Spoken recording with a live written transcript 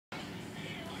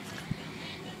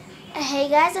Hey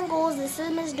guys and ghouls, this is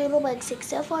Miss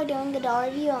Doodlebug604 doing a doll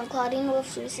review on Clawdeen with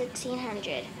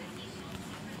 1600.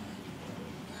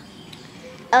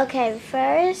 Okay,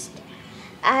 first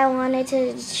I wanted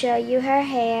to show you her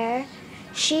hair.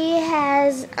 She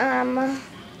has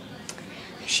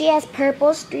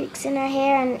purple streaks in her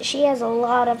hair, and she has a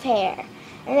lot of hair.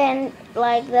 And then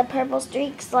like the purple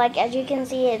streaks, like as you can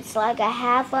see, it's like a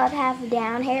half up, half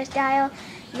down hairstyle.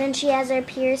 Then she has her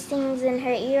piercings in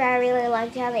her ear. I really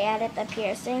liked how they added the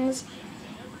piercings.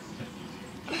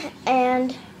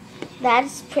 And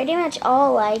that's pretty much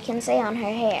all I can say on her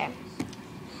hair.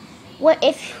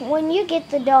 When you get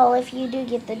the doll, if you do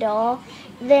get the doll,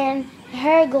 then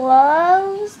her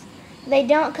gloves, they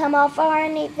don't come off or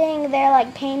anything. They're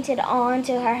like painted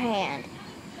onto her hand.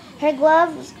 Her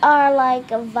gloves are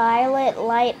like a violet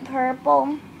light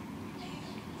purple,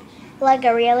 like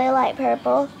a really light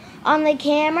purple. On the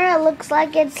camera, it looks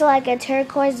like it's like a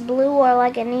turquoise blue or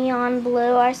like a neon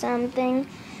blue or something.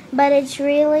 But it's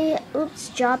really, oops,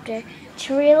 dropped her. It's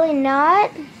really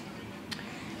not.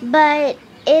 But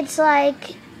it's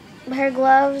like her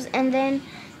gloves, and then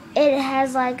it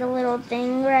has like a little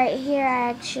thing right here.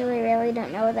 I actually really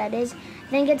don't know what that is. I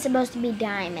think it's supposed to be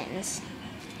diamonds.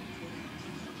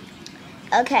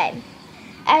 Okay,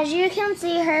 as you can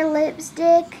see, her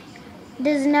lipstick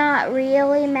does not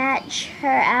really match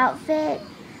her outfit.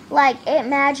 Like, it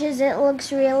matches, it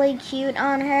looks really cute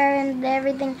on her and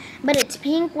everything, but it's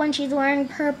pink when she's wearing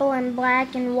purple and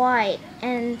black and white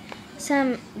and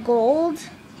some gold,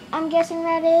 I'm guessing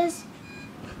that is.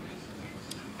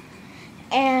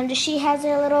 And she has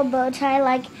her little bow tie,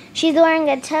 like she's wearing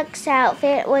a tux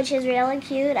outfit, which is really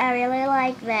cute. I really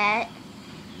like that.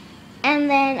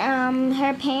 And then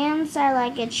her pants are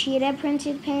like a cheetah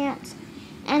printed pants.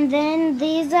 And then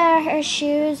these are her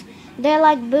shoes. They're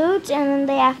like boots, and then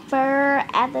they have fur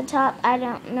at the top. I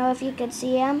don't know if you could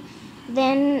see them.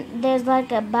 Then there's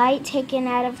like a bite taken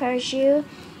out of her shoe,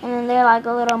 and then they're like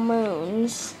little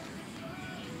moons.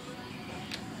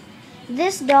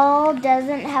 This doll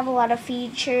doesn't have a lot of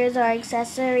features or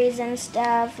accessories and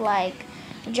stuff like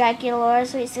Dracula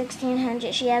Sweet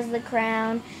 1600. She has the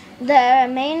crown. The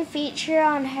main feature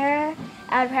on her,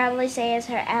 I would probably say, is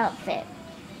her outfit.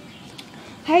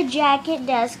 Her jacket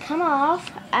does come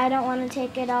off. I don't want to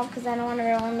take it off because I don't want to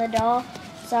ruin the doll.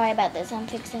 Sorry about this, I'm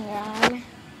fixing her arm.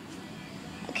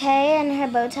 Okay, and her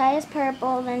bow tie is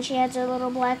purple. Then she has her little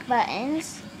black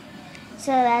buttons.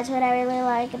 So that's what I really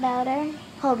like about her.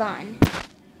 Hold on.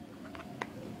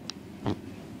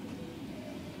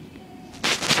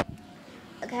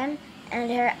 Okay,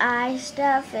 and her eye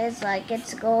stuff is like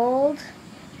it's gold.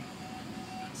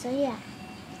 So yeah.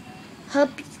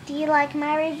 Hope you like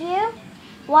my review.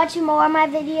 Watch more of my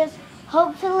videos.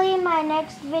 Hopefully my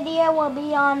next video will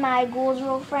be on my Ghouls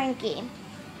Rule Frankie.